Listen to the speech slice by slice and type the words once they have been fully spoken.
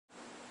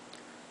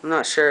I'm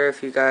not sure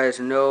if you guys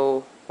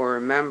know or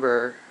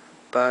remember,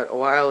 but a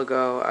while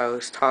ago I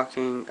was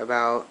talking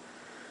about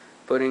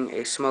putting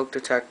a smoke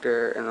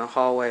detector in the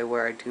hallway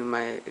where I do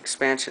my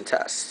expansion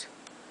tests.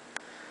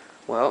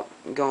 Well,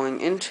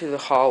 going into the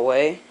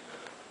hallway,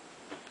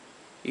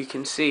 you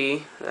can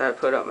see that I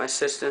put up my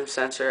System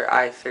Sensor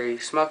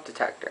i3 smoke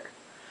detector.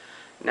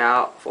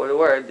 Now, for the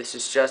word, this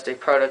is just a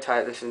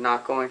prototype. This is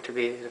not going to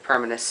be the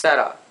permanent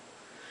setup.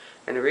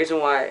 And the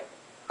reason why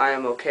I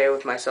am okay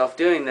with myself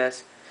doing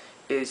this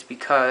is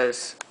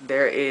because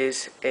there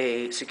is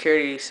a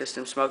security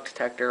system smoke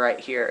detector right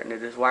here, and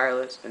it is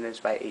wireless and it is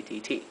by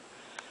AT&T.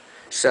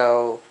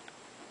 So,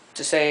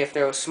 to say if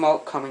there was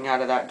smoke coming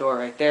out of that door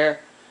right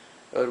there,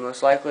 it would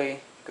most likely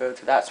go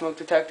to that smoke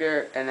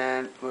detector and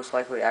then most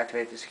likely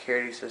activate the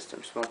security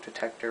system smoke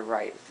detector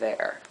right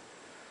there.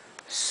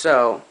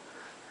 So,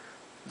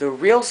 the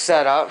real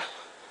setup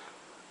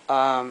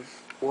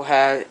will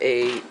have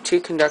a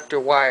 2-conductor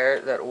wire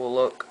that will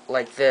look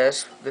like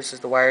this. This is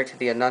the wire to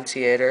the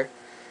annunciator,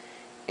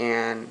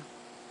 and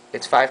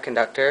it's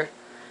 5-conductor.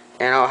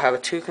 And I'll have a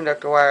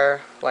 2-conductor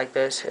wire like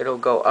this. It'll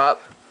go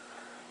up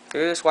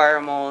through this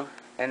wire mold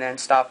and then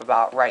stop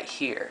about right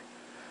here.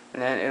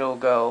 And then it'll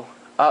go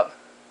up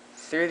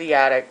through the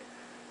attic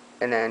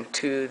and then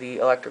to the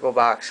electrical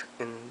box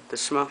in the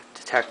smoke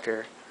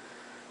detector.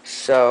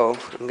 So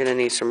I'm going to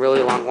need some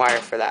really long wire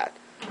for that.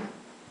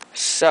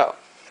 So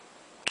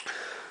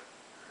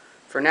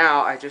for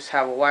now, I just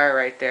have a wire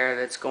right there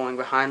that's going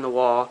behind the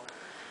wall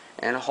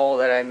and a hole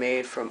that I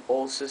made from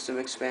old system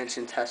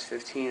expansion test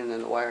 15, and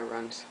then the wire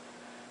runs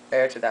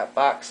there to that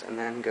box and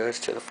then goes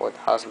to the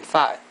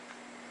 4005.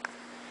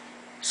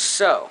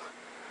 So,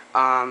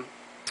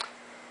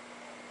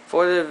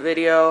 for the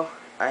video,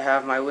 I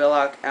have my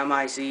Wheelock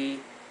MIZ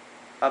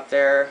up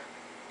there,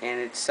 and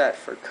it's set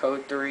for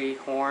code 3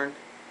 horn,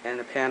 and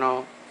the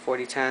panel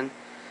 4010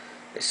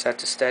 is set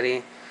to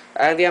steady.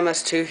 I have the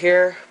MS2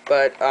 here,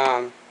 but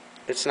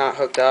it's not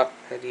hooked up.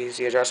 I had to use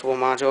the adjustable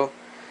module,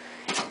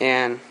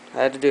 and I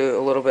had to do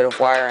a little bit of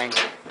wiring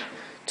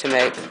to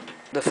make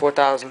the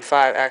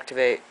 4005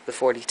 activate the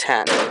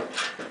 4010.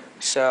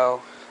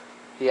 So,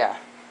 yeah,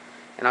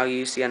 and I'll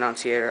use the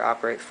annunciator to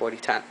operate the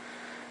 4010.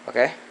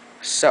 Okay,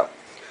 so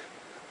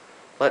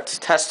let's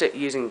test it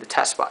using the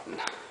test button.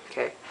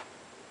 Okay.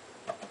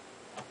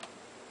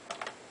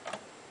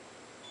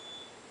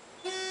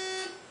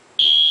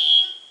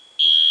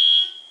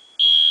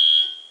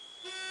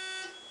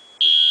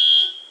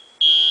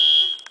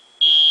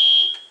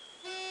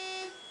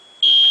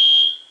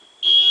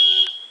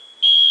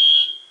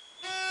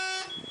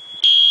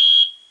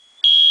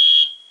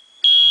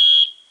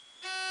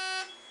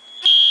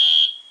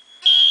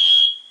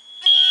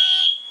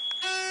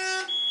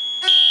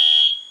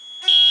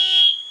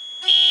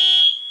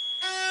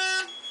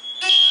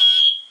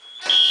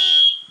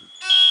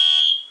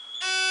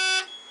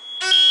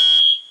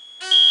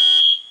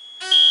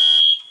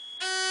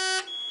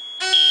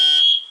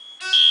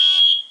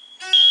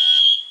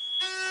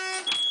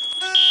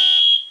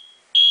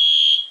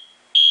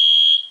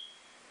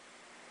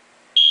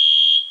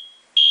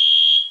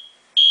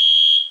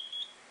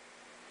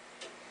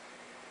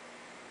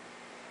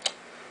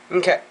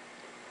 Okay.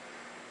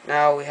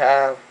 Now we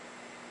have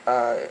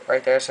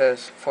right there it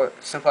says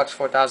Simplex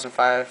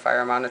 4005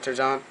 fire monitor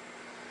zone,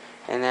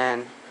 and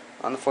then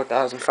on the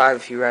 4005,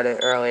 if you read it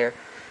earlier,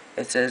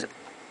 it says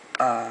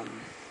let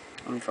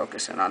me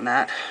focus in on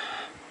that.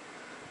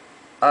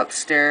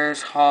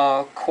 Upstairs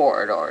hall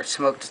corridor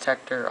smoke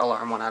detector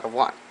alarm 1 out of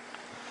 1.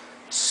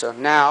 So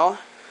now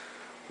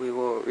we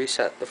will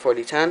reset the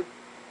 4010.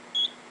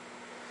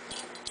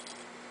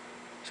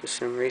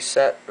 System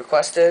reset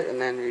requested, and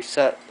then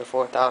reset the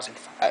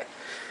 4005.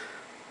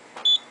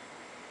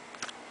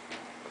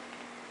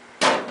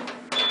 Here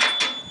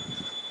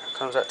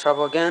comes that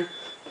trouble again,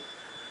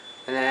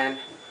 and then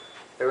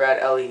the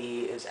red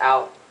LED is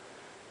out,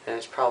 and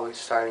it's probably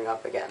starting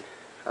up again.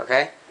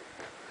 Okay?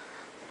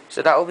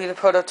 So that will be the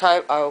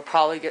prototype. I will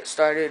probably get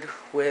started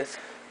with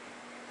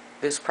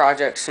this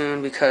project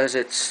soon because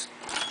it's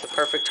the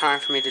perfect time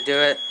for me to do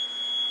it,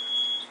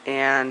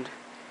 and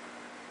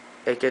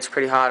it gets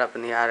pretty hot up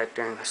in the attic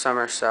during the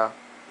summer, so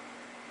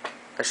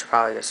I should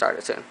probably get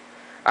started soon.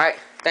 Alright,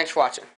 thanks for watching.